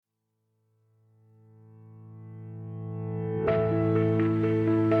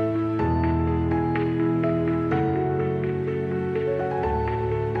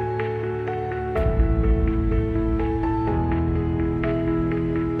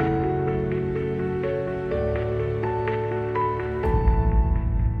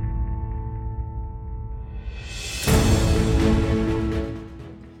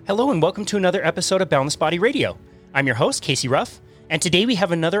Hello and welcome to another episode of Boundless Body Radio. I'm your host, Casey Ruff, and today we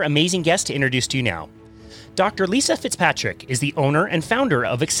have another amazing guest to introduce to you now. Dr. Lisa Fitzpatrick is the owner and founder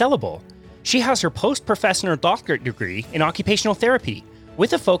of Accelable. She has her post-professional doctorate degree in occupational therapy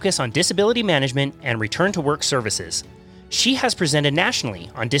with a focus on disability management and return to work services. She has presented nationally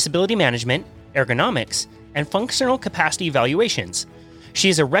on disability management, ergonomics, and functional capacity evaluations. She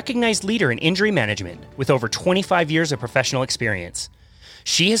is a recognized leader in injury management with over 25 years of professional experience.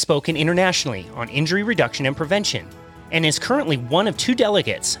 She has spoken internationally on injury reduction and prevention, and is currently one of 2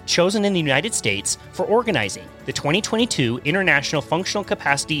 delegates chosen in the United States for organizing the 2022 International Functional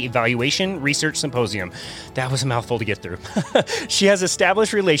Capacity Evaluation Research Symposium. That was a mouthful to get through. She has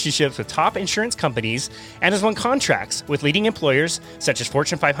established relationships with top insurance companies and has won contracts with leading employers such as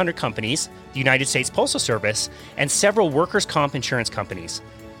Fortune 500 companies, the United States Postal Service, and several workers' comp insurance companies.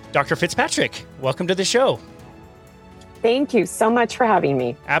 Dr. Fitzpatrick, welcome to the show. Thank you so much for having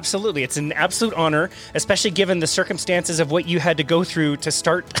me. Absolutely. It's an absolute honor, especially given the circumstances of what you had to go through to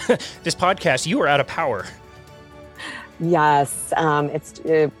start this podcast. You were out of power. Yes.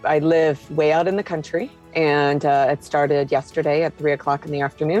 I live way out in the country, and it started yesterday at 3:00 in the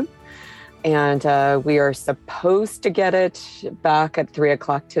afternoon. And we are supposed to get it back at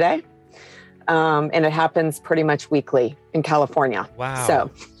 3:00 today. And it happens pretty much weekly in California. Wow. So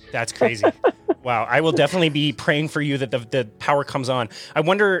that's crazy. Wow. I will definitely be praying for you that the power comes on. I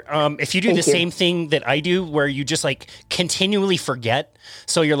wonder if you do the same thing that I do, where you just like continually forget.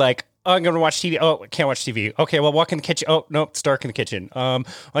 So you're like, oh, I'm going to watch TV. Oh, I can't watch TV. Okay, well, walk in the kitchen. Oh, nope, it's dark in the kitchen. Well,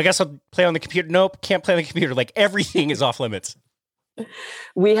 I guess I'll play on the computer. Nope, can't play on the computer. Like everything is off limits.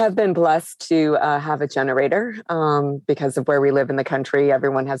 we have been blessed to have a generator because of where we live in the country.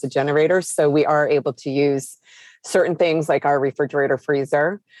 Everyone has a generator. So we are able to use certain things like our refrigerator,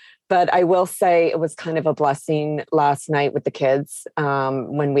 freezer. But I will say it was kind of a blessing last night with the kids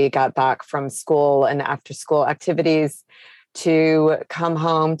when we got back from school and after school activities to come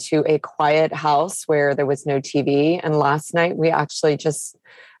home to a quiet house where there was no TV. And last night we actually just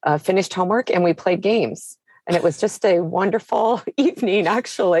finished homework and we played games. And it was just a wonderful evening,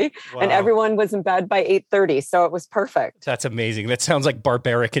 actually. Wow. And everyone was in bed by 8:30. So it was perfect. That's amazing. That sounds like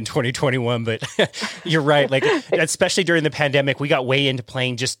barbaric in 2021, but you're right. Like, especially during the pandemic, we got way into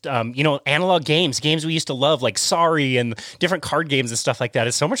playing just, analog games we used to love, like Sorry and different card games and stuff like that.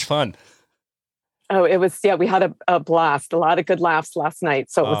 It's so much fun. Oh, it was, we had a blast, a lot of good laughs last night.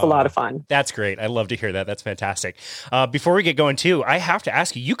 So it was a lot of fun. That's great. I love to hear that. That's fantastic. Before we get going too, I have to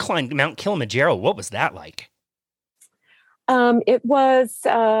ask you, you climbed Mount Kilimanjaro. What was that like? It was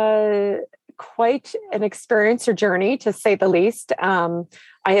quite an experience or journey, to say the least. I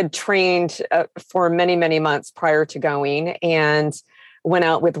had trained for many, many months prior to going, and went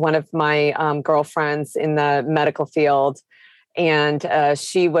out with one of my girlfriends in the medical field. And I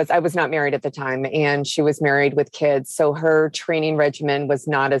was not married at the time, and she was married with kids. So her training regimen was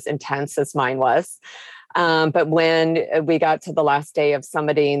not as intense as mine was. But when we got to the last day of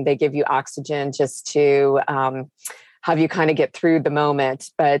summiting, they give you oxygen just to have you kind of get through the moment,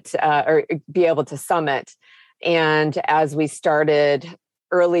 or be able to summit. And as we started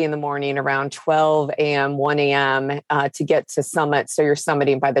early in the morning, around 12 a.m., 1 a.m., to get to summit, so you're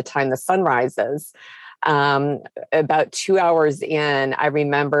summiting by the time the sun rises, about 2 hours in, I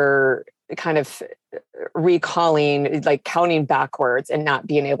remember kind of recalling, like counting backwards and not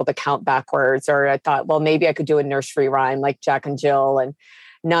being able to count backwards. Or I thought, well, maybe I could do a nursery rhyme like Jack and Jill, and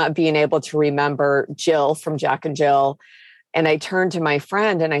not being able to remember Jill from Jack and Jill. And I turned to my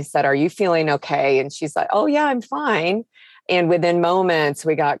friend and I said, are you feeling okay? And she's like, oh yeah, I'm fine. And within moments,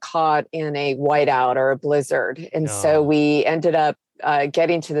 we got caught in a whiteout or a blizzard. And so we ended up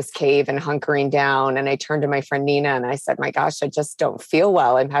getting to this cave and hunkering down. And I turned to my friend Nina and I said, my gosh, I just don't feel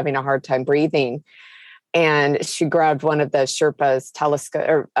well. I'm having a hard time breathing. And she grabbed one of the Sherpa's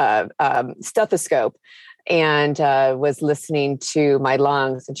stethoscope and was listening to my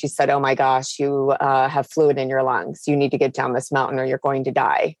lungs. And she said, oh my gosh, you have fluid in your lungs. You need to get down this mountain or you're going to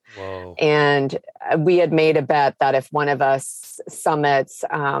die. Whoa. And we had made a bet that if one of us summits,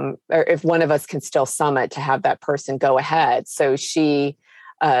 or if one of us can still summit, to have that person go ahead. So she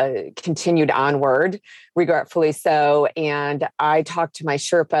continued onward, regretfully so. And I talked to my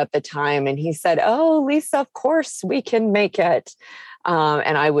Sherpa at the time and he said, oh, Lisa, of course we can make it.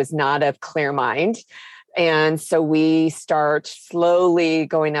 And I was not of clear mind. And so we start slowly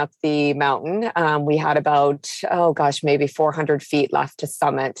going up the mountain. We had about, maybe 400 feet left to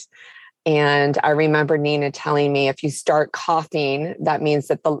summit. And I remember Nina telling me, if you start coughing, that means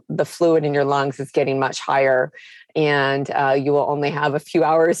that the fluid in your lungs is getting much higher and you will only have a few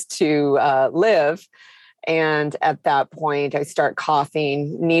hours to live. And at that point, I start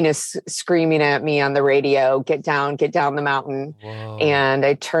coughing. Nina's screaming at me on the radio, get down the mountain. Whoa. And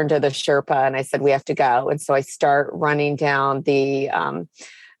I turned to the Sherpa and I said, we have to go. And so I start running down the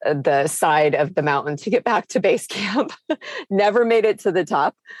side of the mountain to get back to base camp. Never made it to the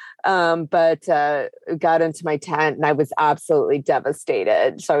top, but got into my tent and I was absolutely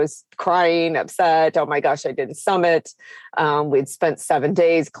devastated. So I was crying, upset. Oh my gosh, I didn't summit. We'd spent 7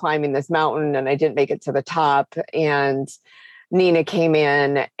 days climbing this mountain and I didn't make it to the top. And Nina came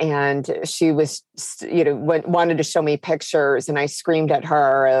in and she was, wanted to show me pictures. And I screamed at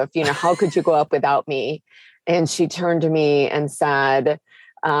her of, how could you go up without me? And she turned to me and said,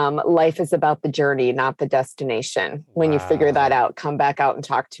 life is about the journey, not the destination. When you figure that out, come back out and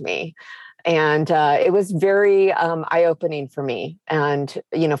talk to me. And it was very eye-opening for me. And,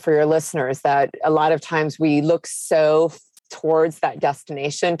 for your listeners, that a lot of times we look so towards that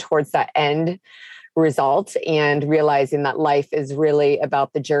destination, towards that end result, and realizing that life is really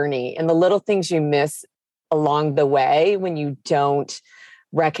about the journey and the little things you miss along the way when you don't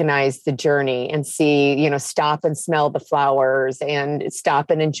recognize the journey and see, stop and smell the flowers and stop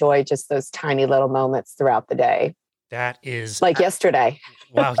and enjoy just those tiny little moments throughout the day. That is like yesterday.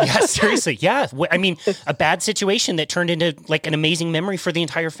 Wow. Yeah, seriously. Yeah. I mean, a bad situation that turned into like an amazing memory for the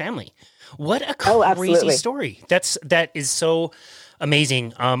entire family. What a crazy story. That is so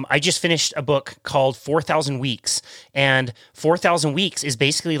amazing. I just finished a book called 4,000 Weeks, and 4,000 weeks is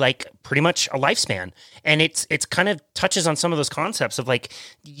basically like pretty much a lifespan. And it's kind of touches on some of those concepts of like,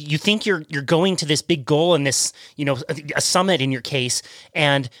 you think you're going to this big goal and this, a summit in your case,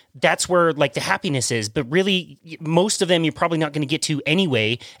 and that's where like the happiness is. But really, most of them you're probably not going to get to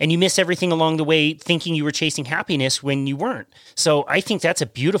anyway. And you miss everything along the way thinking you were chasing happiness when you weren't. So I think that's a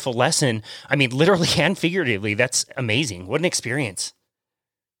beautiful lesson. I mean, literally and figuratively, that's amazing. What an experience.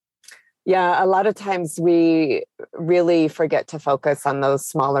 Yeah, a lot of times we really forget to focus on those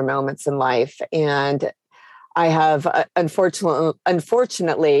smaller moments in life. And I have,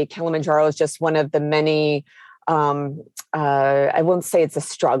 unfortunately, Kilimanjaro is just one of the many, I won't say it's a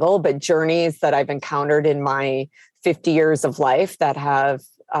struggle, but journeys that I've encountered in my 50 years of life that have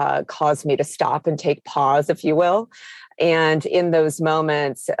caused me to stop and take pause, if you will. And in those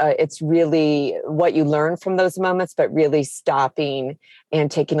moments, it's really what you learn from those moments, but really stopping and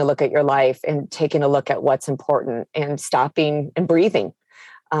taking a look at your life and taking a look at what's important and stopping and breathing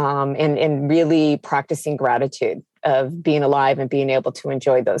and really practicing gratitude of being alive and being able to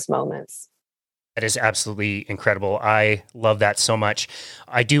enjoy those moments. That is absolutely incredible. I love that so much.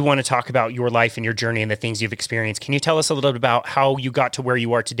 I do want to talk about your life and your journey and the things you've experienced. Can you tell us a little bit about how you got to where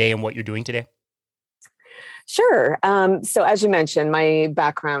you are today and what you're doing today? Sure. So as you mentioned, my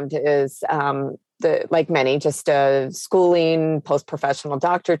background is like many, just schooling, post-professional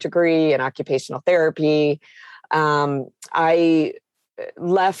doctorate degree in occupational therapy. I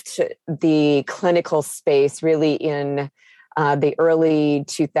left the clinical space really in the early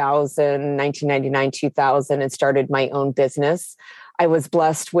 1999, 2000, and started my own business. I was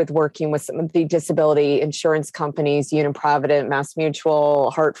blessed with working with some of the disability insurance companies, Unum Provident, Mass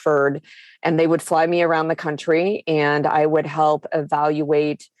Mutual, Hartford, and they would fly me around the country and I would help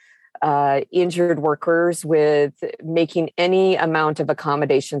evaluate injured workers with making any amount of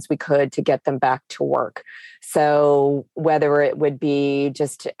accommodations we could to get them back to work. So whether it would be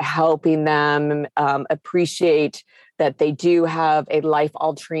just helping them appreciate that they do have a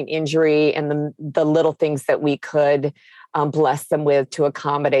life-altering injury and the little things that we could bless them with to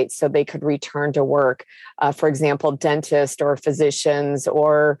accommodate so they could return to work. For example, dentists or physicians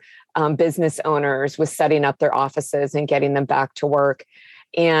or business owners with setting up their offices and getting them back to work.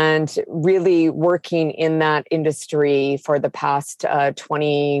 And really working in that industry for the past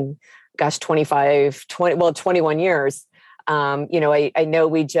 21 years. I know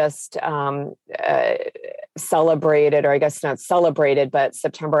we just celebrated, or I guess not celebrated, but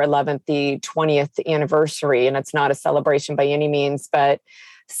September 11th, the 20th anniversary. And it's not a celebration by any means, but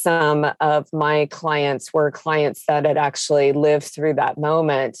some of my clients were clients that had actually lived through that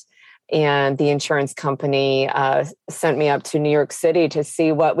moment. And the insurance company sent me up to New York City to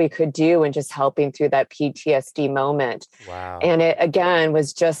see what we could do and just helping through that PTSD moment. Wow. And it, again,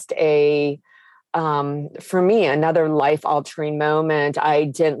 was just for me, another life-altering moment. I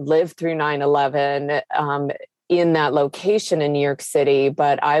didn't live through 9/11 in that location in New York City,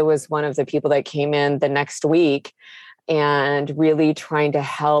 but I was one of the people that came in the next week and really trying to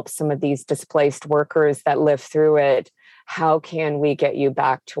help some of these displaced workers that lived through it. How can we get you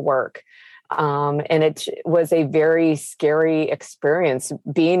back to work? And it was a very scary experience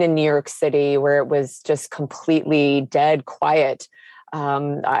being in New York City where it was just completely dead quiet.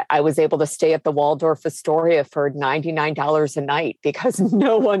 I was able to stay at the Waldorf Astoria for $99 a night because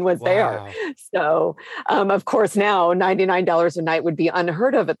no one was there. So, of course, now $99 a night would be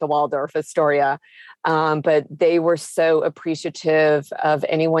unheard of at the Waldorf Astoria. But they were so appreciative of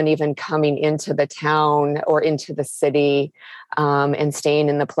anyone even coming into the town or into the city, and staying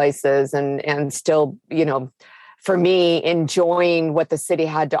in the places and still, for me, enjoying what the city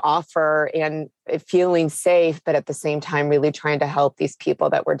had to offer and feeling safe, but at the same time, really trying to help these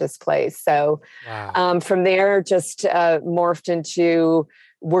people that were displaced. So from there, just morphed into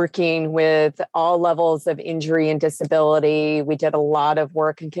working with all levels of injury and disability. We did a lot of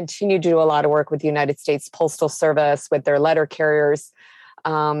work and continue to do a lot of work with the United States Postal Service with their letter carriers.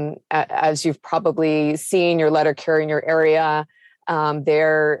 As you've probably seen, your letter carrier in your area,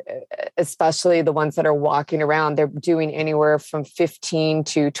 they're, especially the ones that are walking around, they're doing anywhere from 15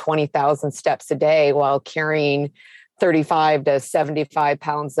 to 20,000 steps a day while carrying 35 to 75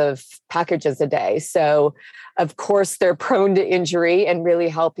 pounds of packages a day. So, of course, they're prone to injury, and really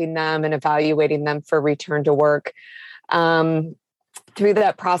helping them and evaluating them for return to work. Through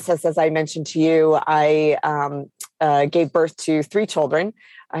that process, as I mentioned to you, I gave birth to 3 children.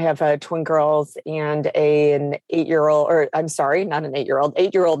 I have twin girls and an 8-year-old, or I'm sorry, not an 8-year-old,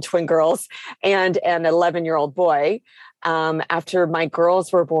 8-year-old twin girls and an 11-year-old boy. After my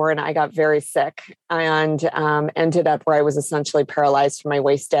girls were born, I got very sick and ended up where I was essentially paralyzed from my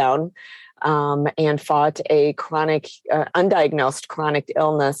waist down, and fought a chronic, undiagnosed chronic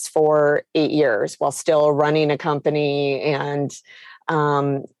illness for 8 years while still running a company and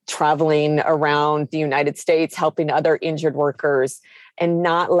traveling around the United States, helping other injured workers and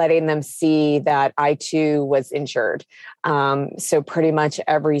not letting them see that I too was injured. So pretty much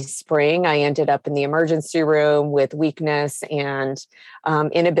every spring, I ended up in the emergency room with weakness and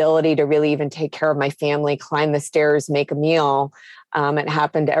inability to really even take care of my family, climb the stairs, make a meal. It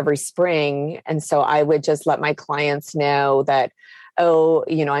happened every spring. And so I would just let my clients know that,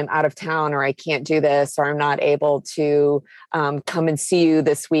 I'm out of town, or I can't do this, or I'm not able to come and see you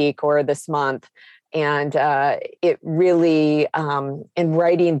this week or this month. And it really, in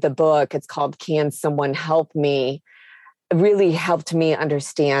writing the book, it's called Can Someone Help Me? It really helped me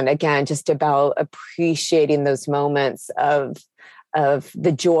understand, again, just about appreciating those moments of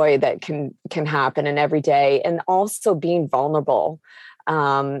the joy that can happen in every day, and also being vulnerable.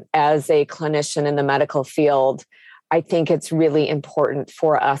 As a clinician in the medical field, I think it's really important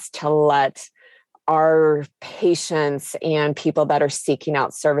for us to let our patients and people that are seeking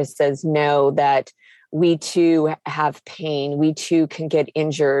out services know that we too have pain. We too can get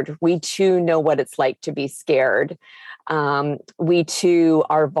injured. We too know what it's like to be scared. We too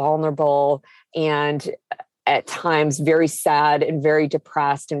are vulnerable and at times very sad and very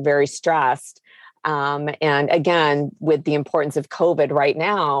depressed and very stressed. And again, with the importance of COVID right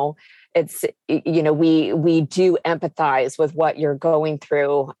now, it's, we do empathize with what you're going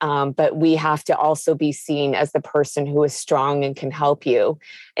through, but we have to also be seen as the person who is strong and can help you.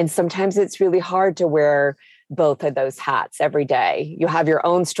 And sometimes it's really hard to wear both of those hats every day. You have your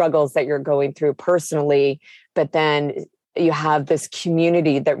own struggles that you're going through personally, but then you have this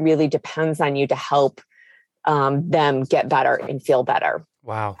community that really depends on you to help them get better and feel better.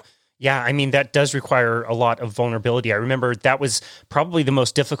 Wow. Yeah, I mean, that does require a lot of vulnerability. I remember that was probably the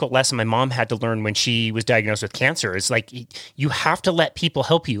most difficult lesson my mom had to learn when she was diagnosed with cancer. It's like, you have to let people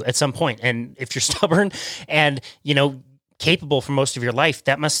help you at some point. And if you're stubborn and, capable for most of your life,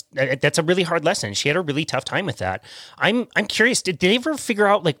 that's a really hard lesson. She had a really tough time with that. I'm curious, did they ever figure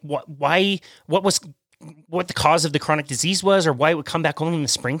out what the cause of the chronic disease was, or why it would come back only in the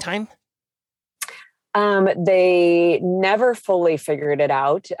springtime? They never fully figured it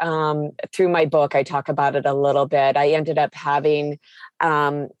out. Through my book, I talk about it a little bit. I ended up having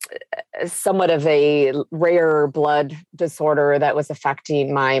somewhat of a rare blood disorder that was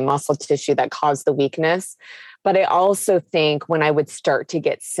affecting my muscle tissue that caused the weakness. But I also think when I would start to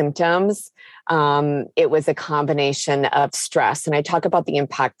get symptoms, it was a combination of stress. And I talk about the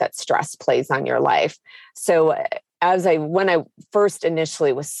impact that stress plays on your life. So when I first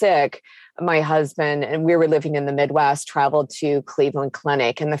initially was sick, my husband, and we were living in the Midwest, traveled to Cleveland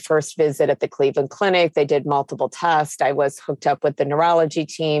Clinic. And the first visit at the Cleveland Clinic, they did multiple tests. I was hooked up with the neurology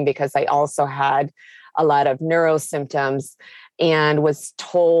team because I also had a lot of neuro symptoms, and was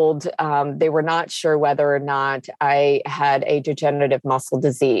told they were not sure whether or not I had a degenerative muscle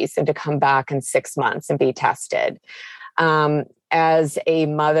disease, and to come back in 6 months and be tested. As a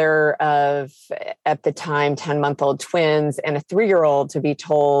mother of, at the time, 10-month-old twins and a 3-year-old, to be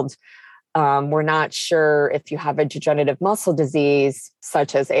told We're not sure if you have a degenerative muscle disease,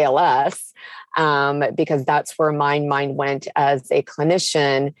 such as ALS, because that's where my mind went as a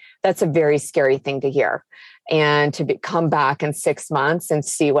clinician. That's a very scary thing to hear. And to come back in 6 months and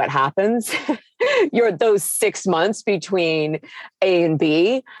see what happens, those 6 months between A and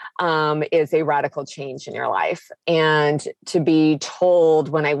B is a radical change in your life. And to be told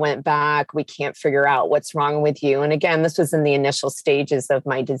when I went back, we can't figure out what's wrong with you. And again, this was in the initial stages of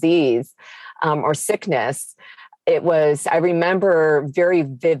my disease or sickness. I remember very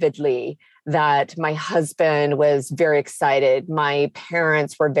vividly that my husband was very excited. My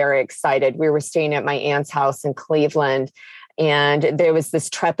parents were very excited. We were staying at my aunt's house in Cleveland. And there was this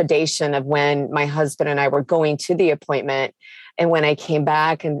trepidation of when my husband and I were going to the appointment. And when I came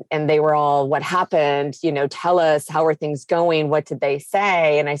back and they were all, what happened? Tell us, how are things going? What did they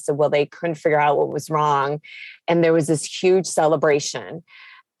say? And I said, well, they couldn't figure out what was wrong. And there was this huge celebration.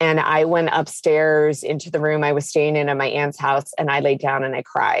 And I went upstairs into the room I was staying in at my aunt's house, and I laid down and I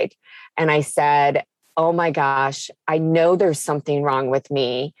cried. And I said, oh my gosh, I know there's something wrong with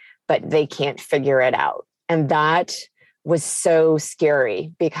me, but they can't figure it out. And that was so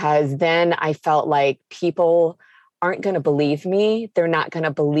scary, because then I felt like people aren't going to believe me. They're not going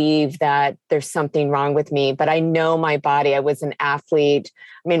to believe that there's something wrong with me. But I know my body. I was an athlete.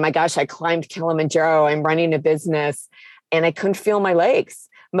 I mean, my gosh, I climbed Kilimanjaro. I'm running a business, and I couldn't feel my legs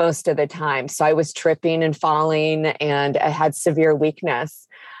most of the time. So I was tripping and falling, and I had severe weakness.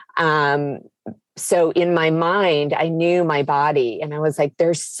 So in my mind, I knew my body, and I was like,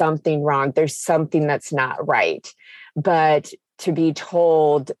 there's something wrong. There's something that's not right. But to be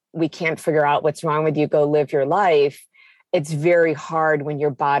told, we can't figure out what's wrong with you, go live your life, it's very hard when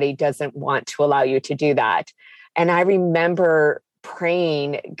your body doesn't want to allow you to do that. And I remember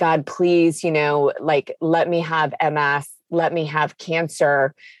praying, God, please, let me have MS, let me have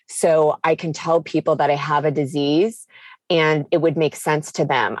cancer, so I can tell people that I have a disease, and it would make sense to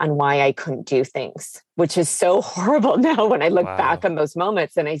them on why I couldn't do things, which is so horrible now when I look back on those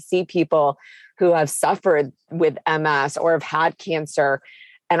moments and I see people who have suffered with MS or have had cancer.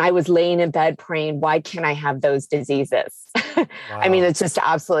 And I was laying in bed praying, why can't I have those diseases? I mean, it's just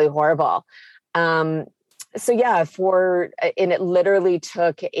absolutely horrible. And it literally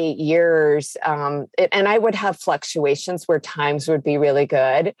took 8 years. And I would have fluctuations where times would be really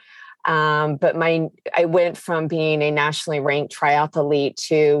good. But I went from being a nationally ranked triathlete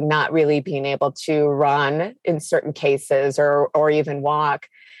to not really being able to run in certain cases or even walk.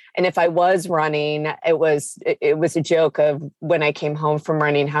 And if I was running, it was a joke of when I came home from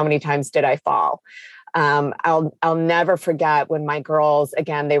running, how many times did I fall? I'll never forget when my girls,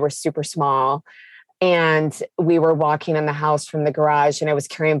 again, they were super small, and we were walking in the house from the garage, and I was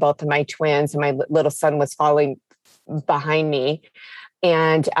carrying both of my twins, and my little son was falling behind me.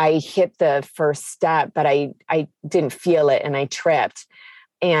 And I hit the first step, but I didn't feel it, and I tripped.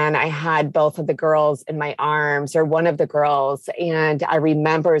 And I had both of the girls in my arms, or one of the girls. And I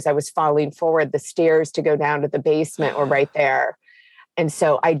remember as I was falling forward, the stairs to go down to the basement were right there. And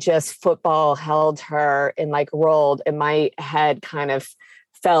so I just football held her and rolled, and my head kind of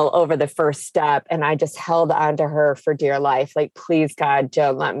fell over the first step. And I just held onto her for dear life. Please, God,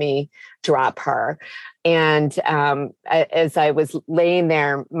 don't let me drop her. And as I was laying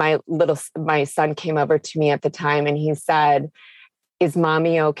there, my son came over to me at the time, and he said, is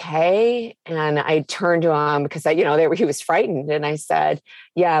mommy okay? And I turned to him because he was frightened. And I said,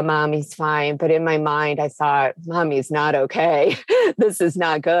 yeah, mommy's fine. But in my mind, I thought, mommy's not okay. This is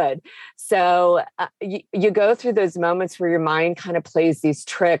not good. So you go through those moments where your mind kind of plays these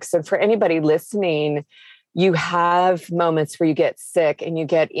tricks. And for anybody listening, you have moments where you get sick and you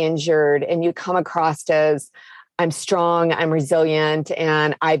get injured, and you come across as, I'm strong, I'm resilient,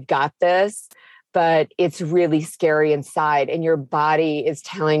 and I've got this. But it's really scary inside, and your body is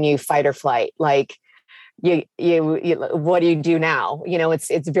telling you fight or flight. You what do you do now?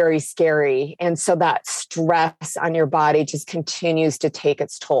 It's very scary. And so that stress on your body just continues to take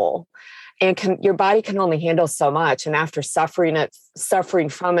its toll, and your body can only handle so much. And after suffering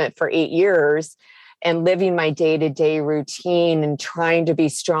from it for 8 years and living my day-to-day routine and trying to be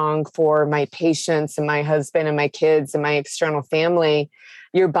strong for my patients and my husband and my kids and my external family,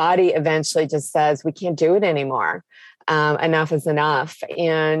 your body eventually just says, we can't do it anymore. Enough is enough.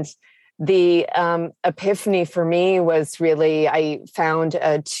 And the epiphany for me was really, I found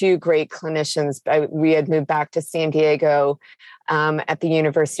 2 great clinicians. We had moved back to San Diego at the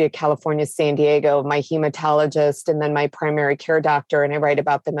University of California, San Diego, my hematologist, and then my primary care doctor. And I write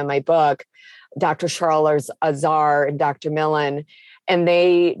about them in my book, Dr. Charles Azar and Dr. Millen. and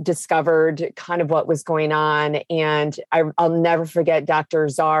they discovered kind of what was going on. And I'll never forget Dr.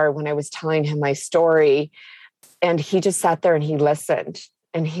 Czar when I was telling him my story, and he just sat there and he listened,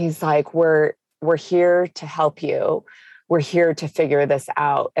 and he's like, we're here to help you. We're here to figure this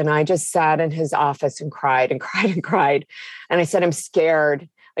out. And I just sat in his office and cried and cried and cried. And I said, I'm scared.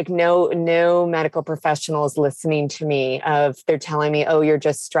 Like no medical professional is listening to me. They're telling me, oh, you're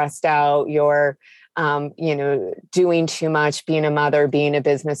just stressed out. You're, doing too much, being a mother, being a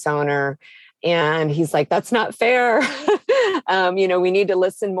business owner. And he's like, that's not fair. We need to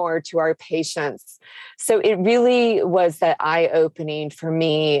listen more to our patients. So it really was that eye-opening for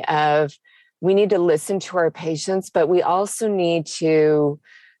me of, we need to listen to our patients, but we also need to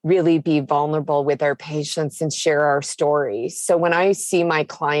really be vulnerable with our patients and share our stories. So when I see my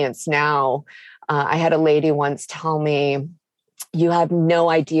clients now, I had a lady once tell me, you have no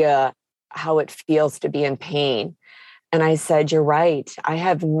idea how it feels to be in pain. And I said, you're right. I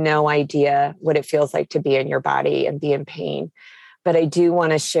have no idea what it feels like to be in your body and be in pain. But I do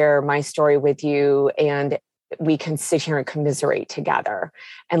want to share my story with you, and we can sit here and commiserate together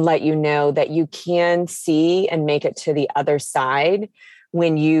and let you know that you can see and make it to the other side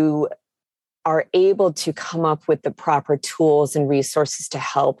when you are able to come up with the proper tools and resources to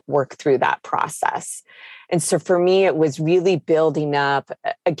help work through that process. And so for me, it was really building up,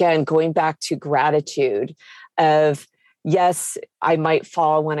 again, going back to gratitude of, yes, I might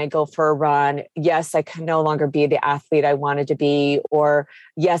fall when I go for a run. Yes, I can no longer be the athlete I wanted to be. Or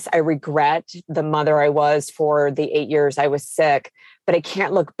yes, I regret the mother I was for the 8 years I was sick, but I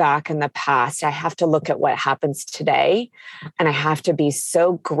can't look back in the past. I have to look at what happens today. And I have to be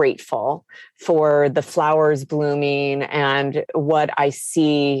so grateful for the flowers blooming and what I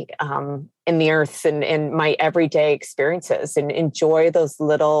see in the earth and in my everyday experiences, and enjoy those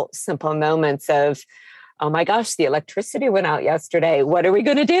little simple moments of, oh my gosh, the electricity went out yesterday. What are we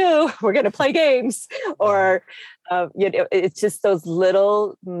going to do? We're going to play games. Or, it's just those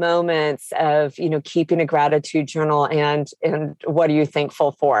little moments of, keeping a gratitude journal and what are you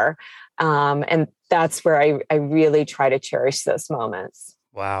thankful for? And that's where I really try to cherish those moments.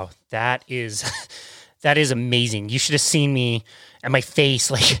 Wow. That is amazing. You should have seen me and my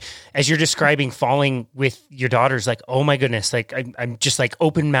face, like, as you're describing falling with your daughters, like, oh my goodness, like I'm just like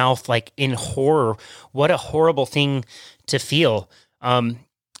open mouth, like in horror. What a horrible thing to feel.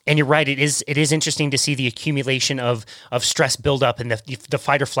 And you're right. It is interesting to see the accumulation of stress buildup and the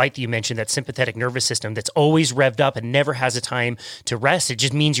fight or flight that you mentioned, that sympathetic nervous system that's always revved up and never has a time to rest. It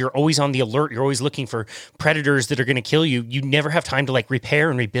just means you're always on the alert. You're always looking for predators that are going to kill you. You never have time to like repair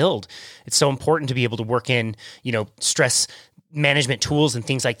and rebuild. It's so important to be able to work in, stress management tools and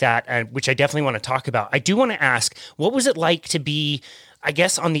things like that, which I definitely want to talk about. I do want to ask, what was it like to be, I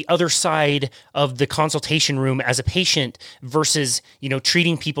guess, on the other side of the consultation room as a patient versus,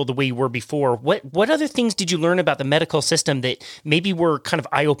 treating people the way you were before? What other things did you learn about the medical system that maybe were kind of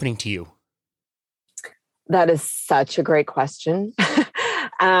eye-opening to you? That is such a great question.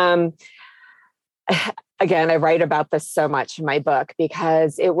 Again, I write about this so much in my book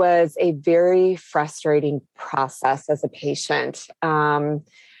because it was a very frustrating process as a patient. And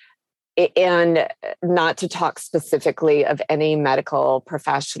not to talk specifically of any medical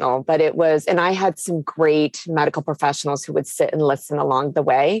professional, but it was, and I had some great medical professionals who would sit and listen along the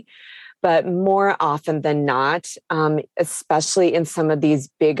way. But more often than not, especially in some of these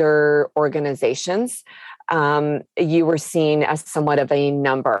bigger organizations, you were seen as somewhat of a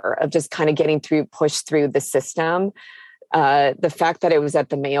number of just kind of getting pushed through the system. The fact that I was at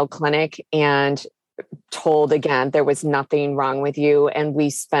the Mayo Clinic and told again, there was nothing wrong with you, and we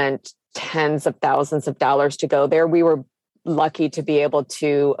spent tens of thousands of dollars to go there. We were lucky to be able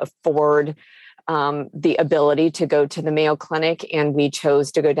to afford the ability to go to the Mayo Clinic, and we chose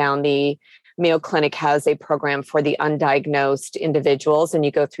to go down the Mayo Clinic has a program for the undiagnosed individuals, and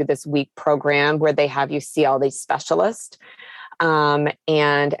you go through this week program where they have you see all these specialists. And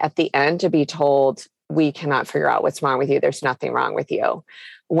at the end to be told, we cannot figure out what's wrong with you. There's nothing wrong with you.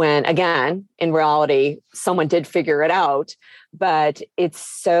 When again, in reality, someone did figure it out, but it's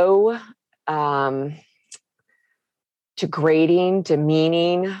so degrading,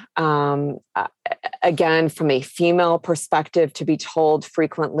 demeaning. Again, from a female perspective, to be told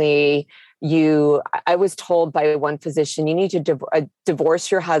frequently, I was told by one physician, you need to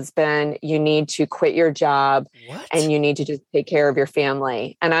divorce your husband, you need to quit your job, What? and you need to just take care of your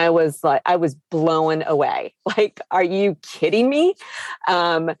family. And I was blown away. Like, are you kidding me?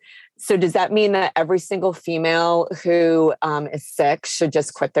 So does that mean that every single female who is sick should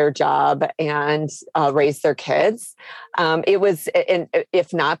just quit their job and raise their kids? It was, and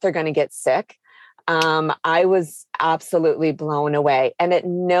if not, they're going to get sick. I was absolutely blown away. And at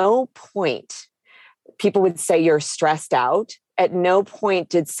no point, people would say you're stressed out. At no point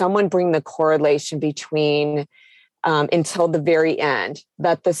did someone bring the correlation between until the very end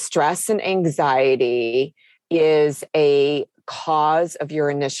that the stress and anxiety is a cause of your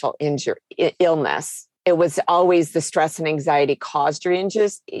initial illness. It was always the stress and anxiety caused your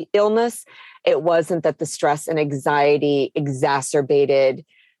illness. It wasn't that the stress and anxiety exacerbated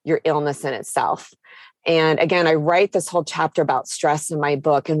your illness in itself. And again, I write this whole chapter about stress in my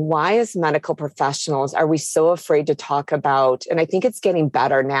book. And why, as medical professionals, are we so afraid to talk about, and I think it's getting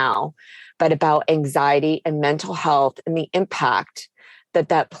better now, but about anxiety and mental health and the impact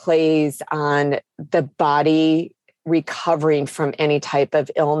that plays on the body recovering from any type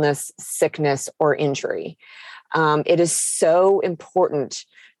of illness, sickness, or injury. It is so important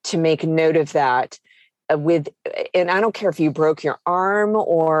to make note of that. And I don't care if you broke your arm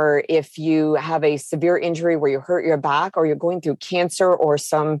or if you have a severe injury where you hurt your back or you're going through cancer or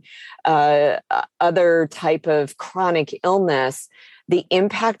some other type of chronic illness, the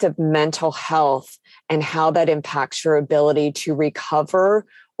impact of mental health and how that impacts your ability to recover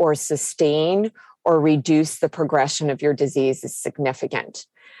or sustain or reduce the progression of your disease is significant.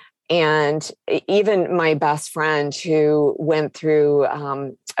 And even my best friend who went through,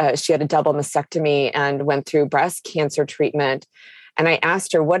 she had a double mastectomy and went through breast cancer treatment. And I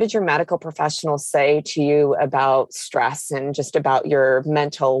asked her, what did your medical professionals say to you about stress and just about your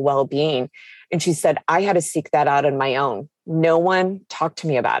mental well-being? And she said, I had to seek that out on my own. No one talked to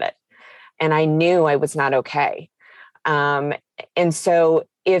me about it. And I knew I was not okay. And so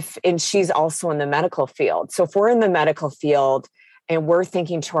and she's also in the medical field. So if we're in the medical field, and we're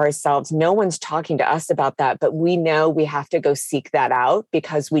thinking to ourselves, no one's talking to us about that, but we know we have to go seek that out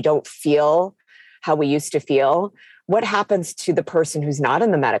because we don't feel how we used to feel. What happens to the person who's not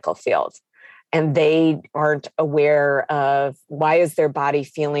in the medical field and they aren't aware of why is their body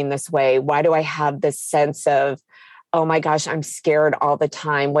feeling this way? Why do I have this sense of, oh my gosh, I'm scared all the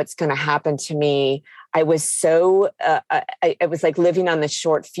time. What's going to happen to me? I was it was like living on the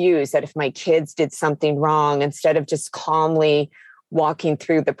short fuse that if my kids did something wrong, instead of just calmly walking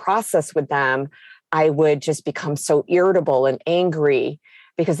through the process with them, I would just become so irritable and angry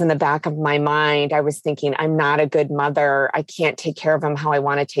because in the back of my mind, I was thinking, I'm not a good mother. I can't take care of them how I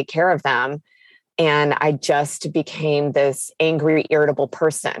want to take care of them. And I just became this angry, irritable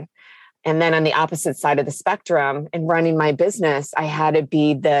person. And then on the opposite side of the spectrum, in running my business, I had to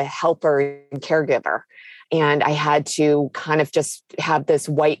be the helper and caregiver. And I had to kind of just have this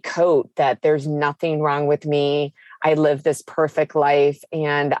white coat that there's nothing wrong with me. I live this perfect life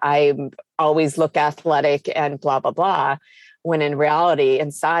and I always look athletic and blah, blah, blah. When in reality,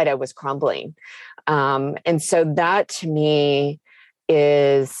 inside I was crumbling. And so that to me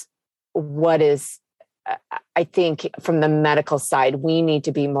is what is, I think from the medical side, we need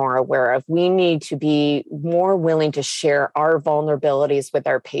to be more aware of. We need to be more willing to share our vulnerabilities with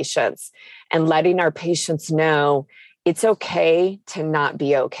our patients and letting our patients know it's okay to not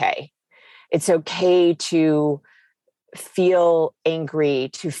be okay. It's okay to feel angry,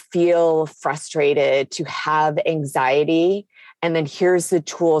 to feel frustrated, to have anxiety. And then here's the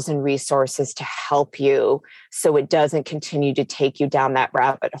tools and resources to help you so it doesn't continue to take you down that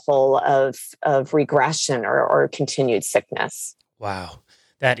rabbit hole of regression or continued sickness. Wow.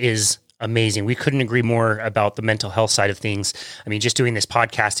 That is amazing. We couldn't agree more about the mental health side of things. I mean, just doing this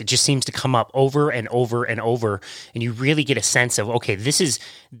podcast, it just seems to come up over and over and over. And you really get a sense of, okay, this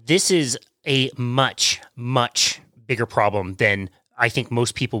is a much, much bigger problem than I think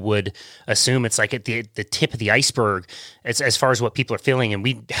most people would assume. It's like at the tip of the iceberg as far as what people are feeling. And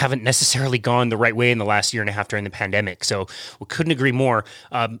we haven't necessarily gone the right way in the last year and a half during the pandemic. So we couldn't agree more.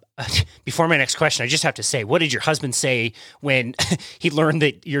 Before my next question, I just have to say, what did your husband say when he learned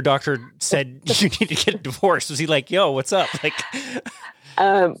that your doctor said you need to get a divorce? Was he like, yo, what's up? Like,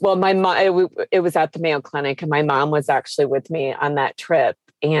 well, my mom, it was at the Mayo Clinic and my mom was actually with me on that trip.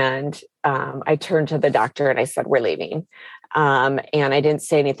 And I turned to the doctor and I said, we're leaving. And I didn't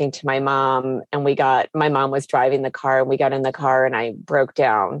say anything to my mom. And my mom was driving the car and we got in the car and I broke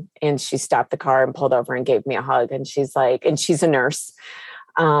down and she stopped the car and pulled over and gave me a hug. And she's like, and she's a nurse.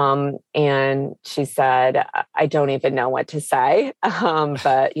 And she said, I don't even know what to say.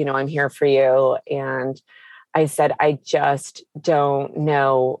 But I'm here for you. And I said, I just don't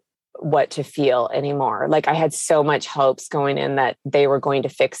know what to feel anymore. Like I had so much hopes going in that they were going to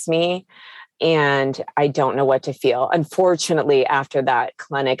fix me. And I don't know what to feel. Unfortunately, after that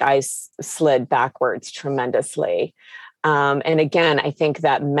clinic, I slid backwards tremendously. And again, I think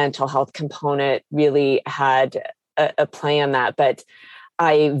that mental health component really had a play in that. But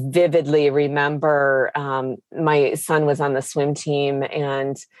I vividly remember my son was on the swim team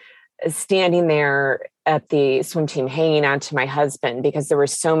and standing there at the swim team hanging on to my husband because there were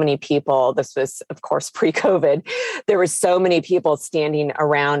so many people. This was, of course, pre-COVID. There were so many people standing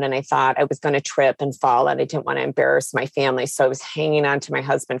around, and I thought I was going to trip and fall, and I didn't want to embarrass my family. So I was hanging on to my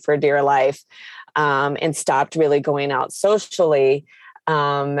husband for dear life, and stopped really going out socially.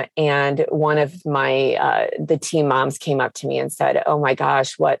 And one of my, the team moms came up to me and said, "Oh my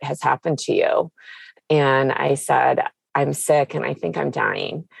gosh, what has happened to you?" And I said, "I'm sick and I think I'm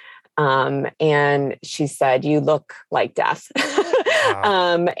dying." And she said, "You look like death."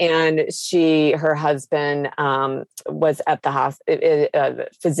 Wow. And her husband, was at the a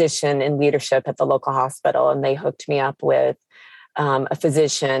physician in leadership at the local hospital. And they hooked me up with, a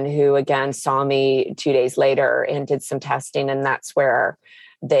physician who again saw me 2 days later and did some testing. And that's where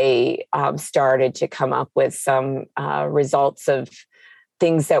they, started to come up with some, results of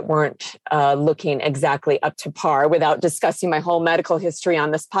things that weren't looking exactly up to par without discussing my whole medical history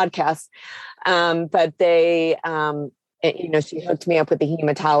on this podcast. But they, she hooked me up with a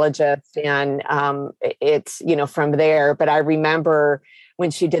hematologist, and it's, from there. But I remember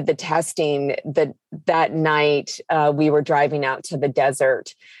when she did the testing that night, we were driving out to the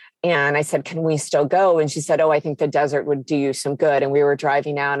desert. And I said, "Can we still go?" And she said, "Oh, I think the desert would do you some good." And we were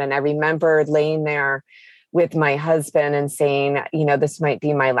driving out. And I remember laying there with my husband and saying, "This might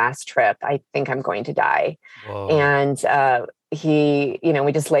be my last trip. I think I'm going to die." Whoa. And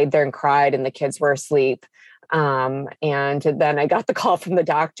we just laid there and cried, and the kids were asleep. And then I got the call from the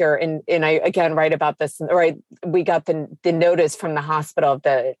doctor, and I again write about this, or we got the notice from the hospital of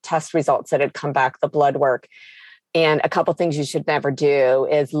the test results that had come back, the blood work. And a couple things you should never do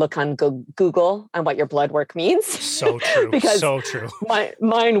is look on Google on what your blood work means. So true. Because so true.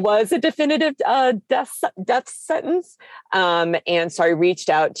 Mine was a definitive death sentence. And so I reached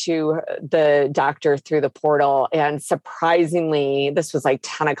out to the doctor through the portal. And surprisingly, this was like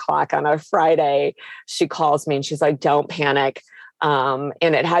 10 o'clock on a Friday. She calls me and she's like, "Don't panic." And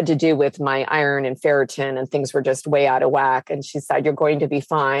it had to do with my iron and ferritin, and things were just way out of whack. And she said, "You're going to be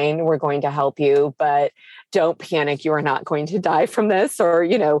fine. We're going to help you, but don't panic. You are not going to die from this, or,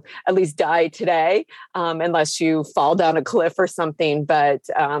 at least die today, unless you fall down a cliff or something, but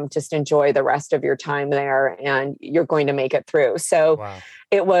just enjoy the rest of your time there and you're going to make it through." So Wow.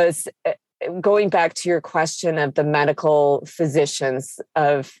 It was, going back to your question of the medical physicians,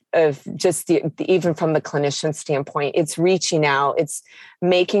 of just even from the clinician standpoint, it's reaching out, it's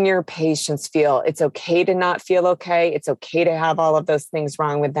making your patients feel it's okay to not feel okay. It's okay to have all of those things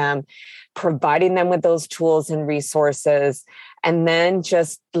wrong with them, providing them with those tools and resources, and then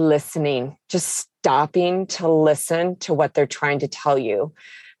just listening, just stopping to listen to what they're trying to tell you,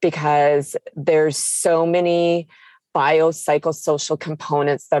 because there's so many biopsychosocial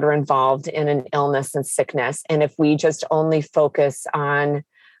components that are involved in an illness and sickness. And if we just only focus on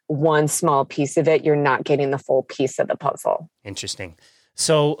one small piece of it, you're not getting the full piece of the puzzle. Interesting.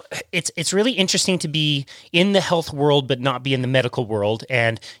 So it's really interesting to be in the health world, but not be in the medical world.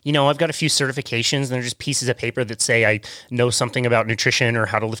 And, I've got a few certifications, and they're just pieces of paper that say I know something about nutrition or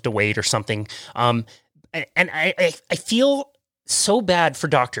how to lift a weight or something. And I feel so bad for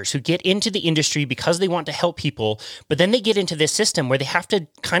doctors who get into the industry because they want to help people, but then they get into this system where they have to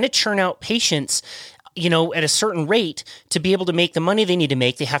kind of churn out patients, at a certain rate to be able to make the money they need to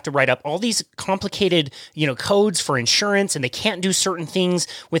make. They have to write up all these complicated, codes for insurance, and they can't do certain things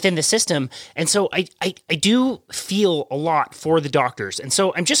within the system. And so I do feel a lot for the doctors. And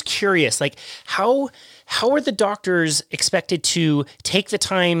so I'm just curious, like how are the doctors expected to take the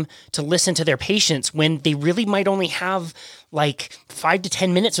time to listen to their patients when they really might only have like 5 to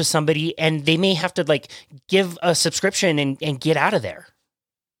 10 minutes with somebody, and they may have to like give a subscription and get out of there?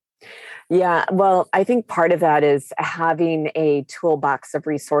 Yeah, well, I think part of that is having a toolbox of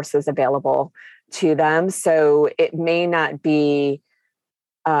resources available to them. So it may not be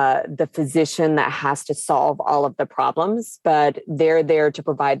the physician that has to solve all of the problems, but they're there to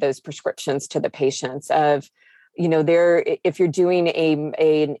provide those prescriptions to the patients of, if you're doing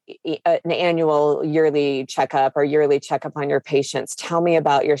an annual yearly checkup or yearly checkup on your patients, tell me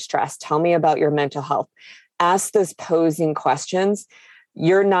about your stress, tell me about your mental health, ask those posing questions.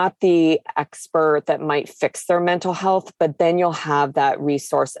 You're not the expert that might fix their mental health, but then you'll have that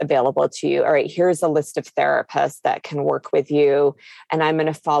resource available to you. All right, here's a list of therapists that can work with you, and I'm going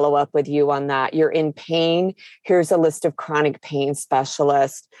to follow up with you on that. You're in pain. Here's a list of chronic pain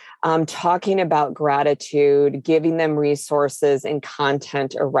specialists. Talking about gratitude, giving them resources and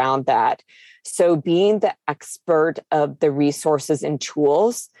content around that. So being the expert of the resources and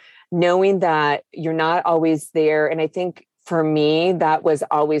tools, knowing that you're not always there. And I think for me, that was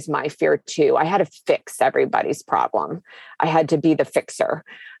always my fear too. I had to fix everybody's problem. I had to be the fixer.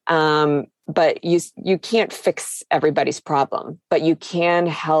 But you can't fix everybody's problem, but you can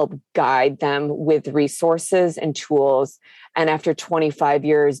help guide them with resources and tools. And after 25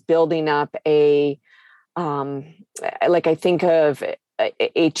 years, building up like I think of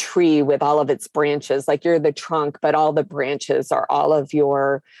a tree with all of its branches, like you're the trunk, but all the branches are all of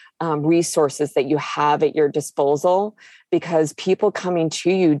your resources that you have at your disposal, because people coming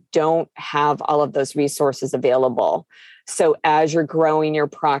to you don't have all of those resources available. So as you're growing your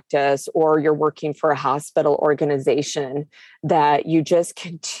practice or you're working for a hospital organization, that you just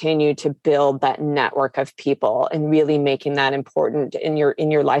continue to build that network of people and really making that important in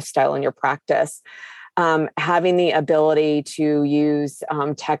your lifestyle and your practice. Having the ability to use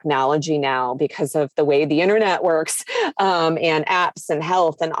technology now because of the way the internet works, and apps and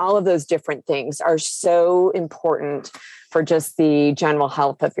health and all of those different things are so important for just the general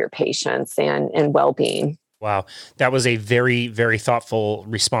health of your patients and well-being. Wow. That was a very, very thoughtful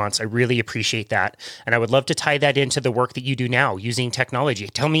response. I really appreciate that. And I would love to tie that into the work that you do now using technology.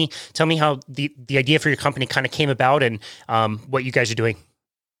 Tell me how the idea for your company kind of came about and what you guys are doing.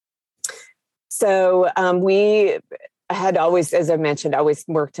 So we had always, as I mentioned, always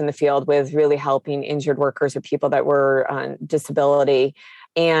worked in the field with really helping injured workers or people that were on disability.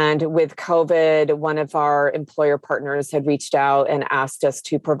 And with COVID, one of our employer partners had reached out and asked us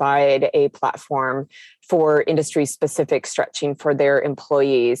to provide a platform for industry-specific stretching for their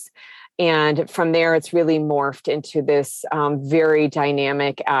employees. And from there, it's really morphed into this very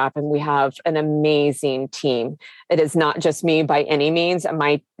dynamic app. And we have an amazing team. It is not just me by any means.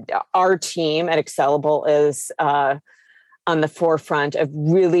 Our team at Excellable is on the forefront of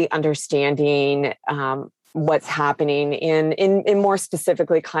really understanding what's happening in more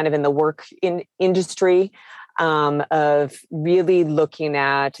specifically kind of in the work in industry, of really looking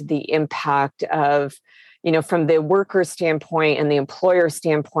at the impact of, from the worker standpoint and the employer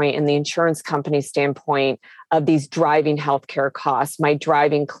standpoint and the insurance company standpoint of these driving healthcare costs, my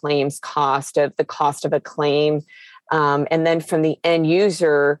driving claims cost of the cost of a claim. And then from the end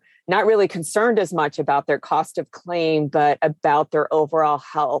user, not really concerned as much about their cost of claim, but about their overall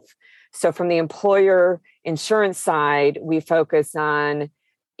health. So from the employer insurance side, we focus on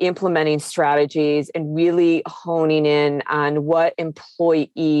implementing strategies and really honing in on what employee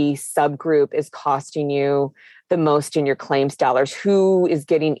subgroup is costing you the most in your claims dollars, who is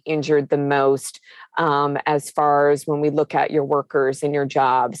getting injured the most, as far as when we look at your workers and your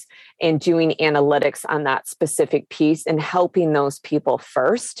jobs, and doing analytics on that specific piece and helping those people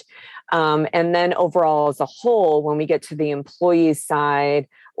first. And then overall as a whole, when we get to the employee side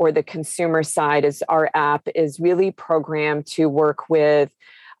or the consumer side, is our app is really programmed to work with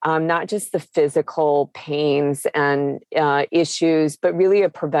not just the physical pains and issues, but really a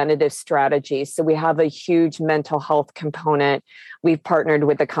preventative strategy. So we have a huge mental health component. We've partnered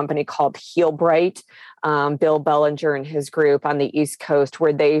with a company called HealBright, Bill Bellinger and his group on the East Coast,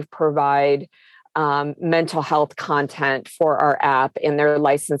 where they provide mental health content for our app, and they're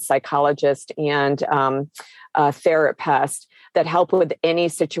licensed psychologist and therapist that help with any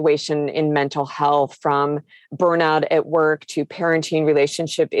situation in mental health, from burnout at work to parenting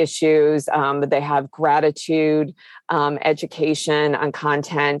relationship issues. They have gratitude, education on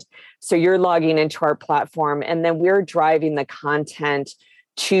content. So you're logging into our platform, and then we're driving the content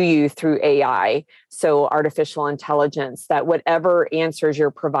to you through AI. So artificial intelligence, that whatever answers you're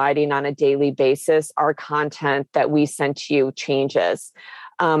providing on a daily basis, our content that we send to you changes.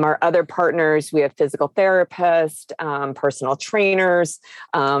 Our other partners, we have physical therapists, personal trainers,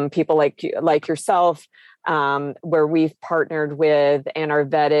 people like yourself, where we've partnered with and are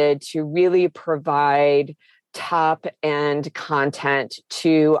vetted to really provide top end content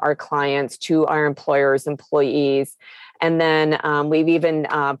to our clients, to our employers, employees. And then we've even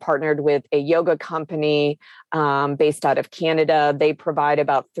partnered with a yoga company based out of Canada. They provide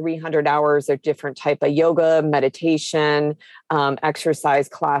about 300 hours of different type of yoga, meditation, exercise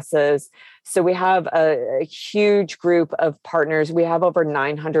classes. So we have a huge group of partners. We have over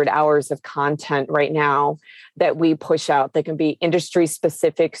 900 hours of content right now that we push out that can be industry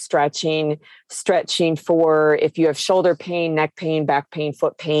specific stretching for if you have shoulder pain, neck pain, back pain,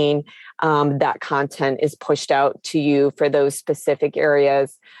 foot pain, that content is pushed out to you for those specific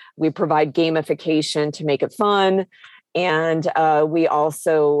areas. We provide gamification to make it fun. And we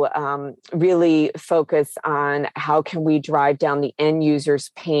also really focus on how can we drive down the end user's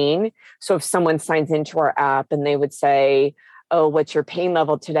pain. So if someone signs into our app and they would say, oh, what's your pain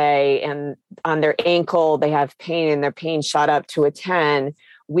level today? And on their ankle, they have pain and their pain shot up to a 10.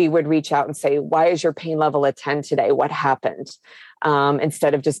 we would reach out and say, why is your pain level a 10 today? What happened?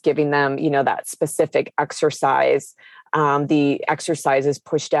 Instead of just giving them, that specific exercise. The exercise is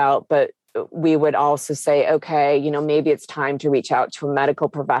pushed out, but we would also say, okay, maybe it's time to reach out to a medical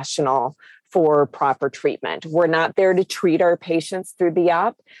professional for proper treatment. We're not there to treat our patients through the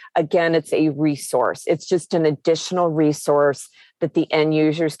app. Again, it's a resource. It's just an additional resource that the end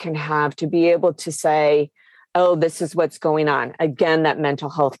users can have to be able to say, oh, this is what's going on. Again, that mental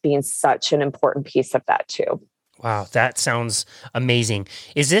health being such an important piece of that too. Wow, that sounds amazing.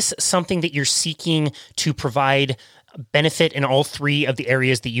 Is this something that you're seeking to provide benefit in all three of the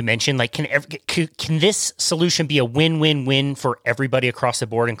areas that you mentioned? Like, can this solution be a win-win-win for everybody across the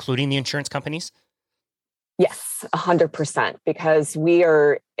board, including the insurance companies? Yes, 100%, because we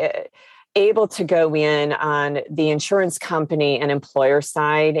are able to go in on the insurance company and employer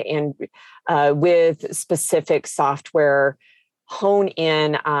side and with specific software, hone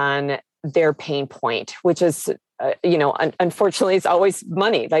in on their pain point, which is unfortunately, it's always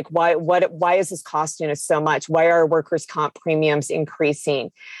money. Like, why is this costing us so much? Why are workers' comp premiums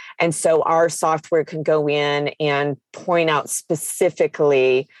increasing? And so our software can go in and point out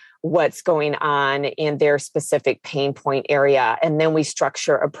specifically what's going on in their specific pain point area. And then we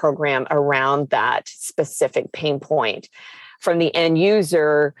structure a program around that specific pain point. From the end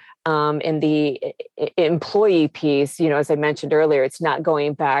user, in the employee piece, as I mentioned earlier, it's not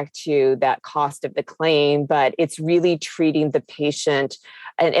going back to that cost of the claim, but it's really treating the patient.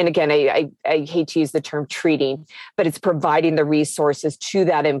 And again, I hate to use the term treating, but it's providing the resources to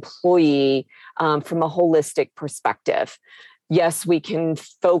that employee from a holistic perspective. Yes, we can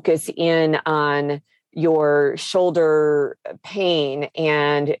focus in on your shoulder pain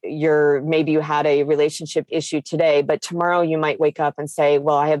and maybe you had a relationship issue today, but tomorrow you might wake up and say,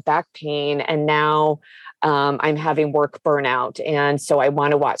 well, I have back pain and now I'm having work burnout. And so I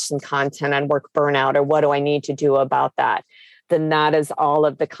want to watch some content on work burnout, or what do I need to do about that? Then that is all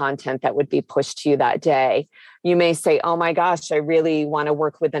of the content that would be pushed to you that day. You may say, oh my gosh, I really want to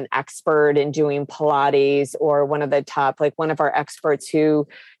work with an expert in doing Pilates, or one of our experts who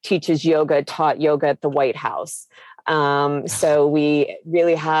teaches yoga, taught yoga at the White House. So we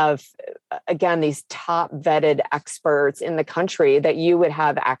really have, again, these top vetted experts in the country that you would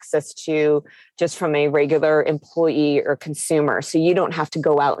have access to just from a regular employee or consumer. So you don't have to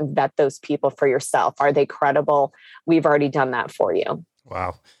go out and vet those people for yourself. Are they credible? We've already done that for you.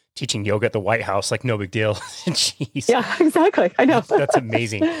 Wow. Teaching yoga at the White House, like no big deal. Jeez. Yeah, exactly. I know. That's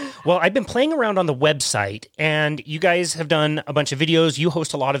amazing. Well, I've been playing around on the website, and you guys have done a bunch of videos. You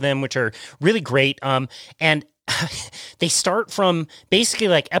host a lot of them, which are really great. And they start from basically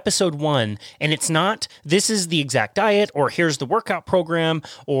like episode 1, and it's not, this is the exact diet, or here's the workout program,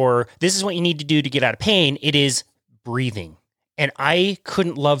 or this is what you need to do to get out of pain. It is breathing. And I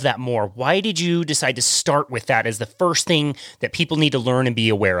couldn't love that more. Why did you decide to start with that as the first thing that people need to learn and be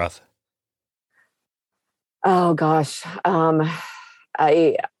aware of? Oh gosh.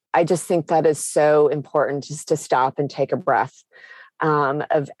 I just think that is so important, just to stop and take a breath.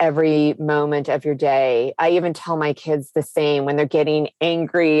 Of every moment of your day. I even tell my kids the same when they're getting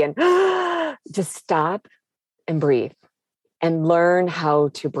angry, and just stop and breathe and learn how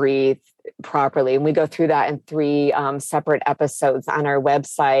to breathe properly. And we go through that in 3 separate episodes on our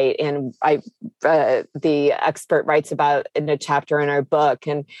website. And the expert writes about in a chapter in our book.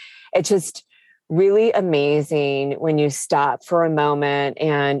 And it's just really amazing when you stop for a moment.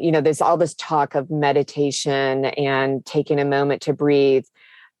 And, there's all this talk of meditation and taking a moment to breathe.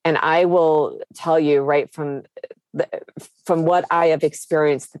 And I will tell you right from what I have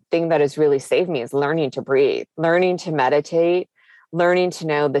experienced, the thing that has really saved me is learning to breathe, learning to meditate, learning to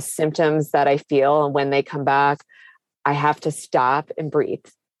know the symptoms that I feel. And when they come back, I have to stop and breathe.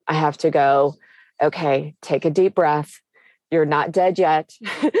 I have to go, okay, take a deep breath. You're not dead yet.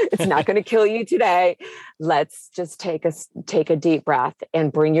 It's not going to kill you today. Let's just take a deep breath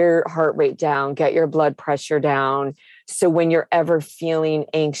and bring your heart rate down, get your blood pressure down. So when you're ever feeling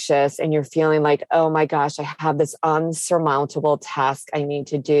anxious and you're feeling like, oh my gosh, I have this unsurmountable task I need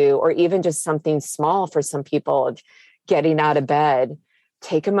to do, or even just something small for some people, getting out of bed,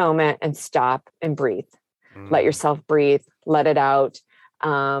 take a moment and stop and breathe. Let yourself breathe, let it out.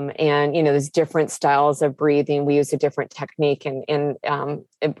 And, there's different styles of breathing. We use a different technique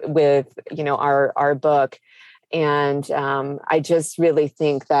with, our book. And I just really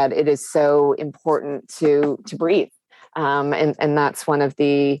think that it is so important to breathe. And that's one of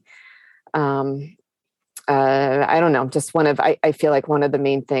the, I don't know, just I feel like one of the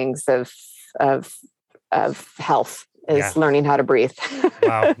main things of health is learning how to breathe.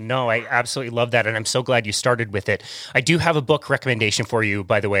 Wow. No, I absolutely love that. And I'm so glad you started with it. I do have a book recommendation for you,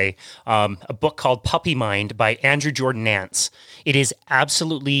 by the way, a book called Puppy Mind by Andrew Jordan Nance. It is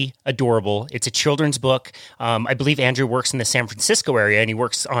absolutely adorable. It's a children's book. I believe Andrew works in the San Francisco area, and he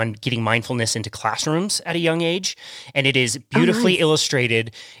works on getting mindfulness into classrooms at a young age. And it is beautifully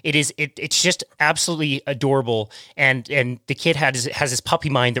illustrated. It's just absolutely adorable. And the kid has this puppy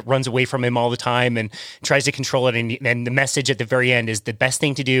mind that runs away from him all the time and tries to control it. And the message at the very end is the best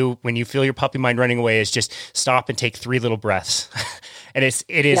thing to do when you feel your puppy mind running away is just stop and take 3 little breaths. And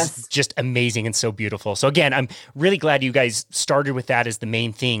it is just amazing and so beautiful. So again, I'm really glad you guys started with that as the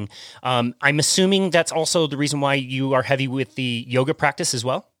main thing. I'm assuming that's also the reason why you are heavy with the yoga practice as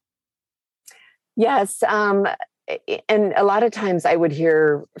well? Yes. And a lot of times I would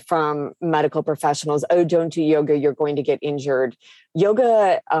hear from medical professionals, oh, don't do yoga, you're going to get injured.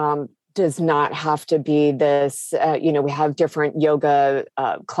 Yoga does not have to be this, we have different yoga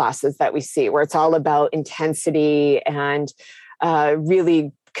classes that we see where it's all about intensity and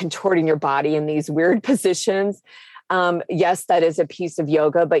really contorting your body in these weird positions. Yes, that is a piece of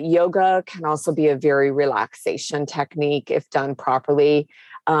yoga, but yoga can also be a very relaxation technique if done properly.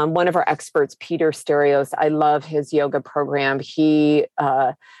 One of our experts, Peter Sterios, I love his yoga program. He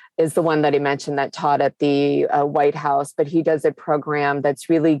is the one that I mentioned that taught at the White House, but he does a program that's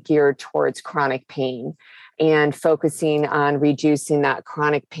really geared towards chronic pain and focusing on reducing that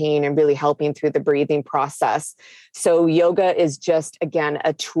chronic pain and really helping through the breathing process. So yoga is just, again,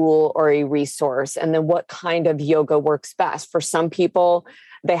 a tool or a resource. And then what kind of yoga works best? For some people,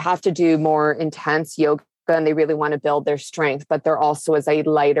 they have to do more intense yoga and they really want to build their strength, but there also is a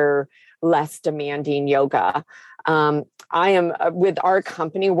lighter, less demanding yoga. I am with our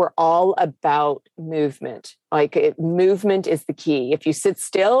company, we're all about movement. Movement is the key. If you sit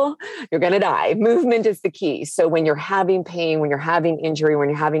still, you're going to die. Movement is the key. So when you're having pain, when you're having injury, when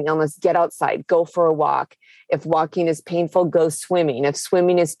you're having illness, get outside, go for a walk. If walking is painful, go swimming. If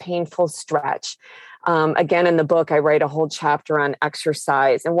swimming is painful, stretch. Again, in the book, I write a whole chapter on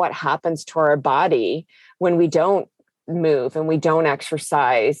exercise and what happens to our body when we don't move and we don't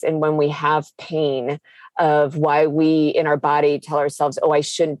exercise and when we have pain of why we in our body tell ourselves, oh, I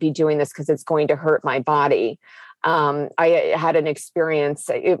shouldn't be doing this because it's going to hurt my body. I had an experience,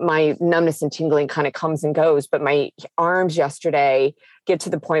 my numbness and tingling kind of comes and goes, but my arms yesterday get to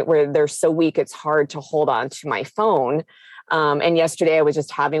the point where they're so weak, it's hard to hold on to my phone. And yesterday I was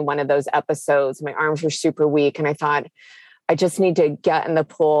just having one of those episodes. My arms were super weak. And I thought, I just need to get in the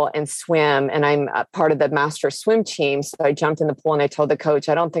pool and swim. And I'm a part of the master swim team. So I jumped in the pool and I told the coach,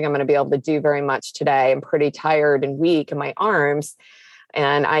 I don't think I'm going to be able to do very much today. I'm pretty tired and weak in my arms.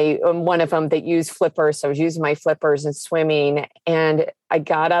 And I am one of them that use flippers. So I was using my flippers and swimming. And I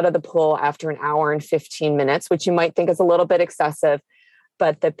got out of the pool after an hour and 15 minutes, which you might think is a little bit excessive.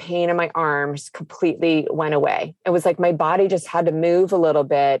 But the pain in my arms completely went away. It was like my body just had to move a little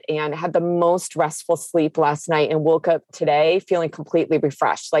bit and had the most restful sleep last night and woke up today feeling completely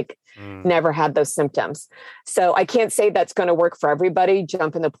refreshed, never had those symptoms. So I can't say that's going to work for everybody.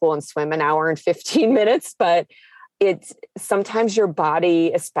 Jump in the pool and swim an hour and 15 minutes, but it's sometimes your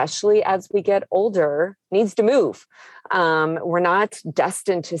body, especially as we get older, needs to move. We're not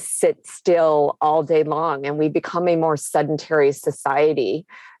destined to sit still all day long, and we become a more sedentary society.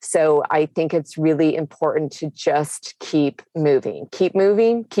 So I think it's really important to just keep moving, keep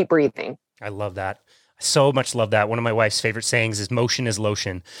breathing. I love that. So much love that. One of my wife's favorite sayings is motion is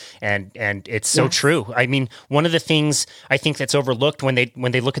lotion. And it's so true. I mean, one of the things I think that's overlooked when they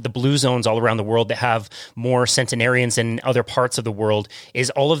look at the blue zones all around the world that have more centenarians than other parts of the world is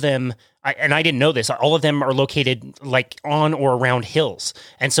all of them. I didn't know this. All of them are located on or around hills.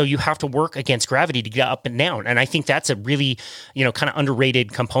 And so you have to work against gravity to get up and down. And I think that's a really, kind of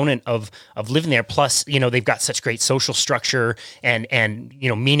underrated component of living there. Plus, they've got such great social structure and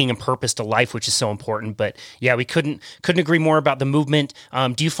meaning and purpose to life, which is so important. But yeah, we couldn't agree more about the movement.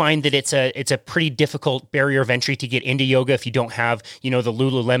 Do you find that it's a pretty difficult barrier of entry to get into yoga if you don't have, the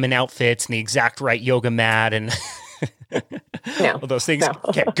Lululemon outfits and the exact right yoga mat and No, all those things. No.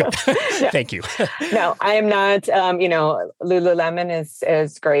 Okay, good. No. Thank you. No, I am not. Lululemon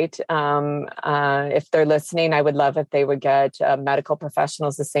is great. If they're listening, I would love if they would get medical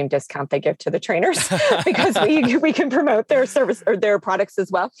professionals the same discount they give to the trainers because we can promote their service or their products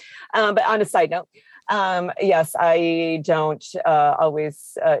as well. But on a side note, yes, I don't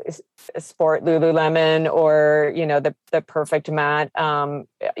always sport Lululemon or, the perfect mat.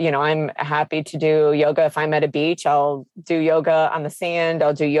 I'm happy to do yoga. If I'm at a beach, I'll do yoga on the sand.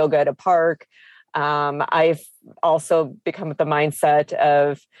 I'll do yoga at a park. I've also become with the mindset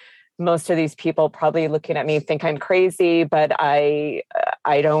of most of these people probably looking at me think I'm crazy, but I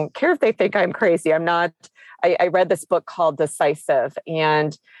don't care if they think I'm crazy. I'm not. I read this book called Decisive,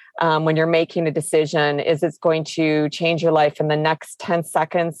 and when you're making a decision, is it going to change your life in the next 10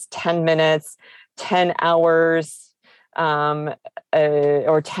 seconds, 10 minutes, 10 hours,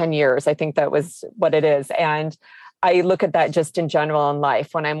 or 10 years? I think that was what it is. And I look at that just in general in life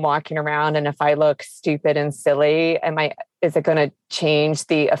when I'm walking around, and if I look stupid and silly, is it going to change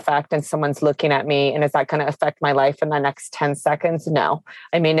the effect and someone's looking at me? And is that going to affect my life in the next 10 seconds? No,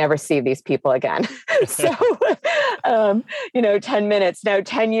 I may never see these people again. So, 10 minutes, now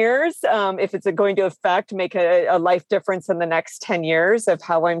 10 years, if it's going to make a life difference in the next 10 years of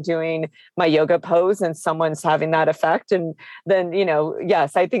how I'm doing my yoga pose and someone's having that effect. And then,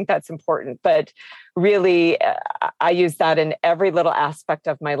 yes, I think that's important. But really, I use that in every little aspect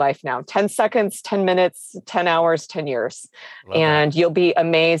of my life now. 10 seconds, 10 minutes, 10 hours, 10 years. Love and that. You'll be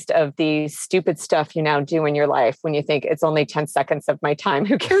amazed of the stupid stuff you now do in your life when you think it's only 10 seconds of my time.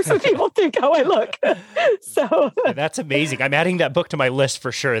 Who cares what people think how I look? So that's amazing. I'm adding that book to my list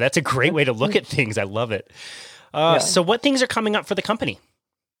for sure. That's a great way to look at things. I love it. So what things are coming up for the company?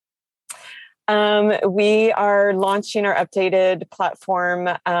 We are launching our updated platform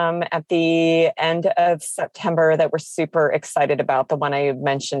at the end of September that we're super excited about, the one I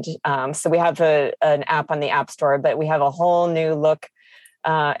mentioned. So we have an app on the App Store, but we have a whole new look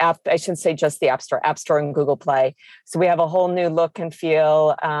app. I shouldn't say just the App Store and Google Play. So we have a whole new look and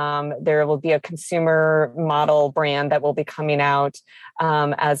feel. There will be a consumer model brand that will be coming out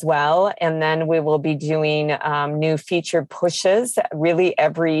as well. And then we will be doing new featured pushes really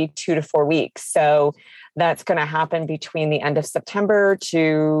every 2 to 4 weeks. So that's going to happen between the end of September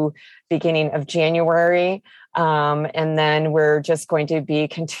to beginning of January. And then we're just going to be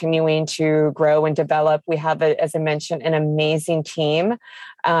continuing to grow and develop. We have, as I mentioned, an amazing team.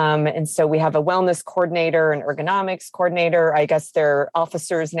 And so we have a wellness coordinator, an ergonomics coordinator. I guess they're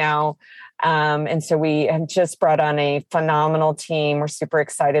officers now. And so we have just brought on a phenomenal team we're super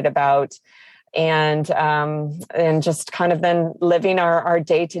excited about. And just kind of then living our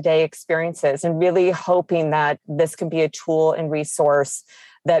day-to-day experiences and really hoping that this can be a tool and resource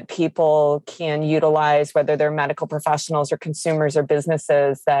that people can utilize, whether they're medical professionals or consumers or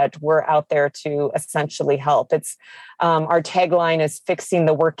businesses, that we're out there to essentially help. It's our tagline is fixing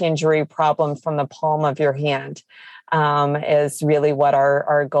the work injury problem from the palm of your hand, is really what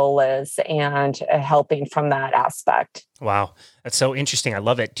our goal is, and helping from that aspect. Wow. That's so interesting. I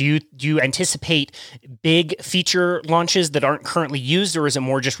love it. Do you anticipate big feature launches that aren't currently used, or is it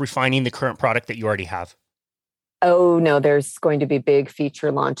more just refining the current product that you already have? Oh, no, there's going to be big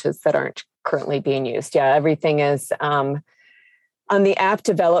feature launches that aren't currently being used. Yeah, everything is on the app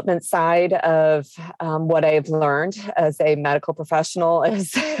development side of what I've learned as a medical professional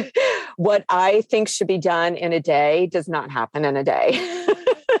is what I think should be done in a day does not happen in a day.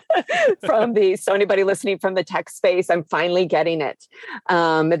 So anybody listening from the tech space, I'm finally getting it.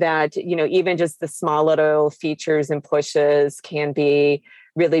 That, even just the small little features and pushes can be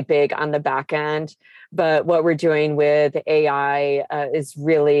really big on the back end. But what we're doing with AI is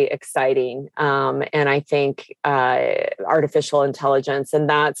really exciting. And I think artificial intelligence, and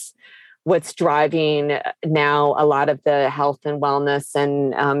that's what's driving now a lot of the health and wellness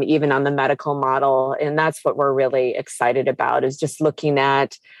and even on the medical model. And that's what we're really excited about, is just looking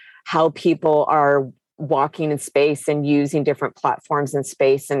at how people are walking in space and using different platforms in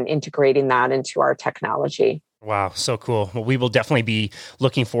space and integrating that into our technology. Wow, so cool. Well, we will definitely be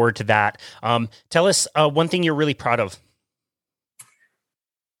looking forward to that. Tell us one thing you're really proud of.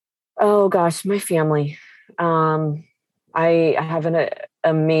 Oh gosh, my family. I have an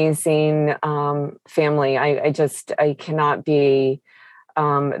amazing family. I cannot be.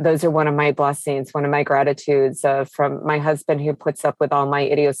 Those are one of my blessings, one of my gratitudes from my husband, who puts up with all my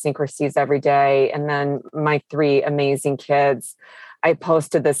idiosyncrasies every day, and then my 3 amazing kids. I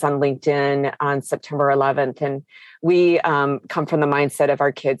posted this on LinkedIn on September 11th, and we come from the mindset of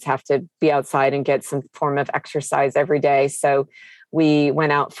our kids have to be outside and get some form of exercise every day. So we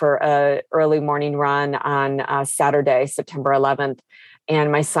went out for a early morning run on Saturday, September 11th,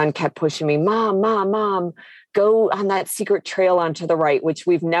 and my son kept pushing me, Mom, go on that secret trail onto the right, which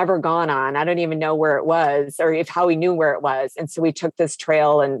we've never gone on. I don't even know where it was or how we knew where it was. And so we took this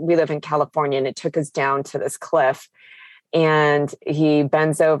trail, and we live in California, and it took us down to this cliff. And he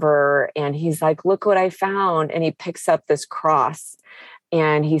bends over and he's like, look what I found. And he picks up this cross.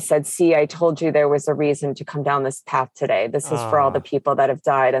 And he said, see, I told you there was a reason to come down this path today. This is for all the people that have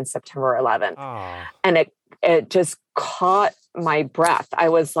died on September 11th. And it just caught my breath. I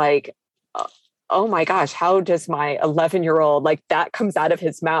was like, oh my gosh, how does my 11-year-old, like that comes out of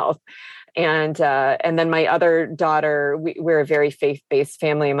his mouth? And then my other daughter, we're a very faith-based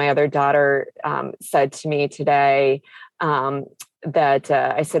family. My other daughter said to me today that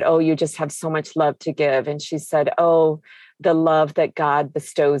I said, oh, you just have so much love to give. And she said, oh, the love that God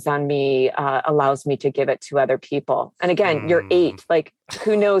bestows on me allows me to give it to other people. And again, you're 8, like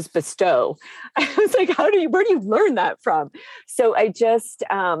who knows bestow? I was like, where do you learn that from? So I just,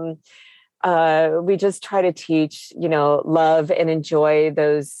 we just try to teach, love and enjoy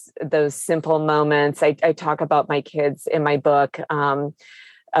those simple moments. I talk about my kids in my book.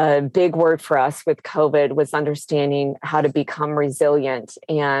 A big word for us with COVID was understanding how to become resilient.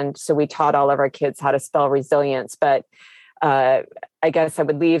 And so we taught all of our kids how to spell resilience, but I guess I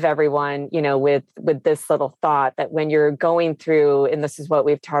would leave everyone, with this little thought that when you're going through, and this is what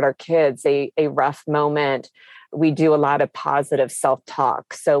we've taught our kids, a rough moment, we do a lot of positive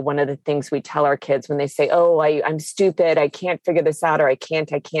self-talk. So one of the things we tell our kids when they say, oh, I'm stupid, I can't figure this out, or I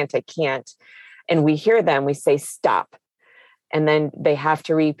can't. And we hear them, we say, stop. And then they have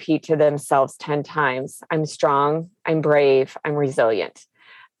to repeat to themselves 10 times, I'm strong, I'm brave, I'm resilient.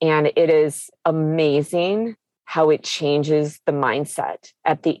 And it is amazing how it changes the mindset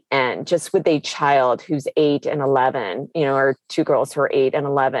at the end, just with a child who's 8 and 11, or 2 girls who are 8 and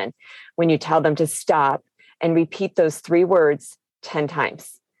 11, when you tell them to stop and repeat those 3 words 10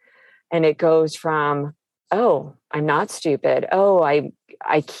 times. And it goes from, oh, I'm not stupid. Oh, I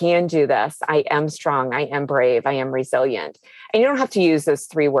can do this. I am strong. I am brave. I am resilient. And you don't have to use those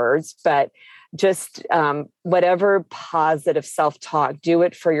 3 words, but just whatever positive self-talk, do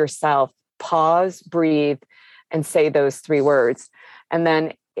it for yourself. Pause, breathe, and say those 3 words. And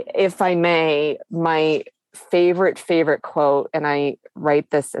then, if I may, my favorite quote, and I write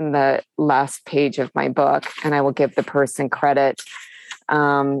this in the last page of my book, and I will give the person credit.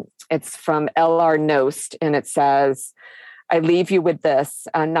 It's from L.R. Nost, and it says, I leave you with this,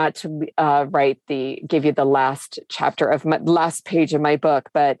 not to give you the last chapter of my last page of my book,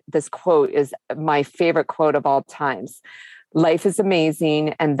 but this quote is my favorite quote of all times. Life is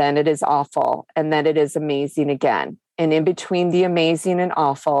amazing, and then it is awful, and then it is amazing again. And in between the amazing and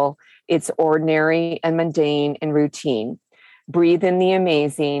awful, it's ordinary and mundane and routine. Breathe in the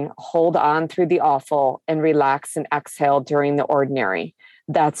amazing, hold on through the awful, and relax and exhale during the ordinary.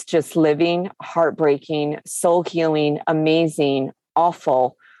 That's just living, heartbreaking, soul healing, amazing,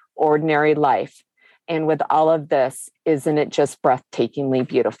 awful, ordinary life. And with all of this, isn't it just breathtakingly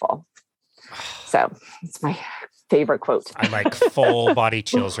beautiful? So it's my favorite quote. I'm like full body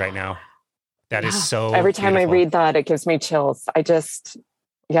chills right now. That is so every time beautiful. I read that, it gives me chills.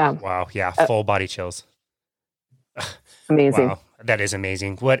 Wow. Yeah. Full body chills. Amazing. Wow. That is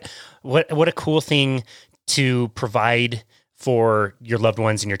amazing. What a cool thing to provide for your loved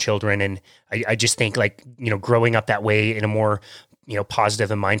ones and your children. And I just think growing up that way in a more,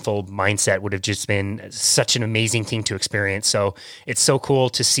 positive and mindful mindset would have just been such an amazing thing to experience. So it's so cool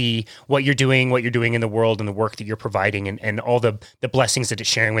to see what you're doing in the world and the work that you're providing and all the blessings that it's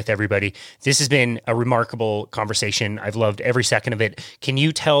sharing with everybody. This has been a remarkable conversation. I've loved every second of it. Can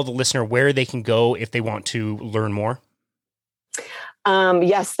you tell the listener where they can go if they want to learn more?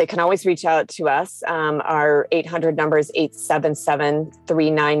 Yes, they can always reach out to us. Our 800 number is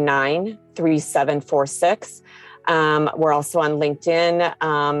 877-399-3746. We're also on LinkedIn.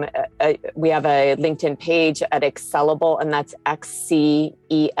 We have a LinkedIn page at Excelable, and that's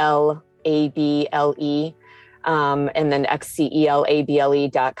XCELABLE, and then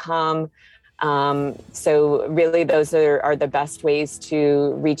XCELABLE.com. So really those are the best ways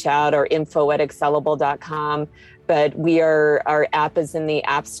to reach out, or info@excelable.com. But our app is in the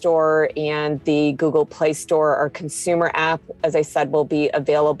App Store and the Google Play Store. Our consumer app, as I said, will be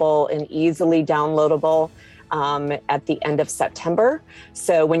available and easily downloadable at the end of September.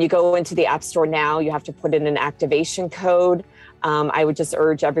 So when you go into the App Store now, you have to put in an activation code. I would just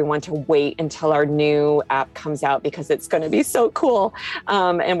urge everyone to wait until our new app comes out, because it's going to be so cool.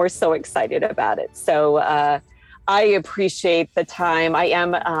 And we're so excited about it. So I appreciate the time. I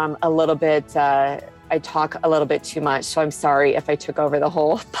am a little bit... I talk a little bit too much, so I'm sorry if I took over the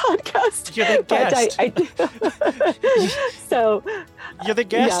whole podcast. You're the guest. You're the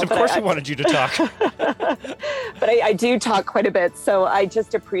guest. Of course we wanted you to talk. But I do talk quite a bit, so I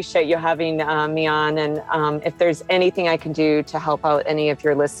just appreciate you having me on. And if there's anything I can do to help out any of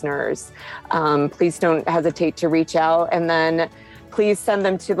your listeners, please don't hesitate to reach out. And then please send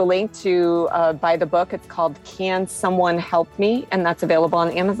them to the link to buy the book. It's called Can Someone Help Me? And that's available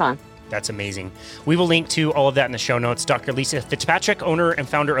on Amazon. That's amazing. We will link to all of that in the show notes. Dr. Lisa Fitzpatrick, owner and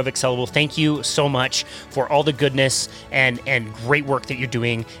founder of Accellable, thank you so much for all the goodness and great work that you're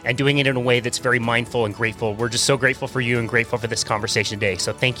doing, and doing it in a way that's very mindful and grateful. We're just so grateful for you and grateful for this conversation today.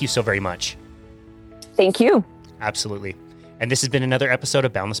 So thank you so very much. Thank you. Absolutely. And this has been another episode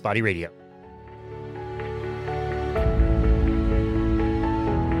of Boundless Body Radio.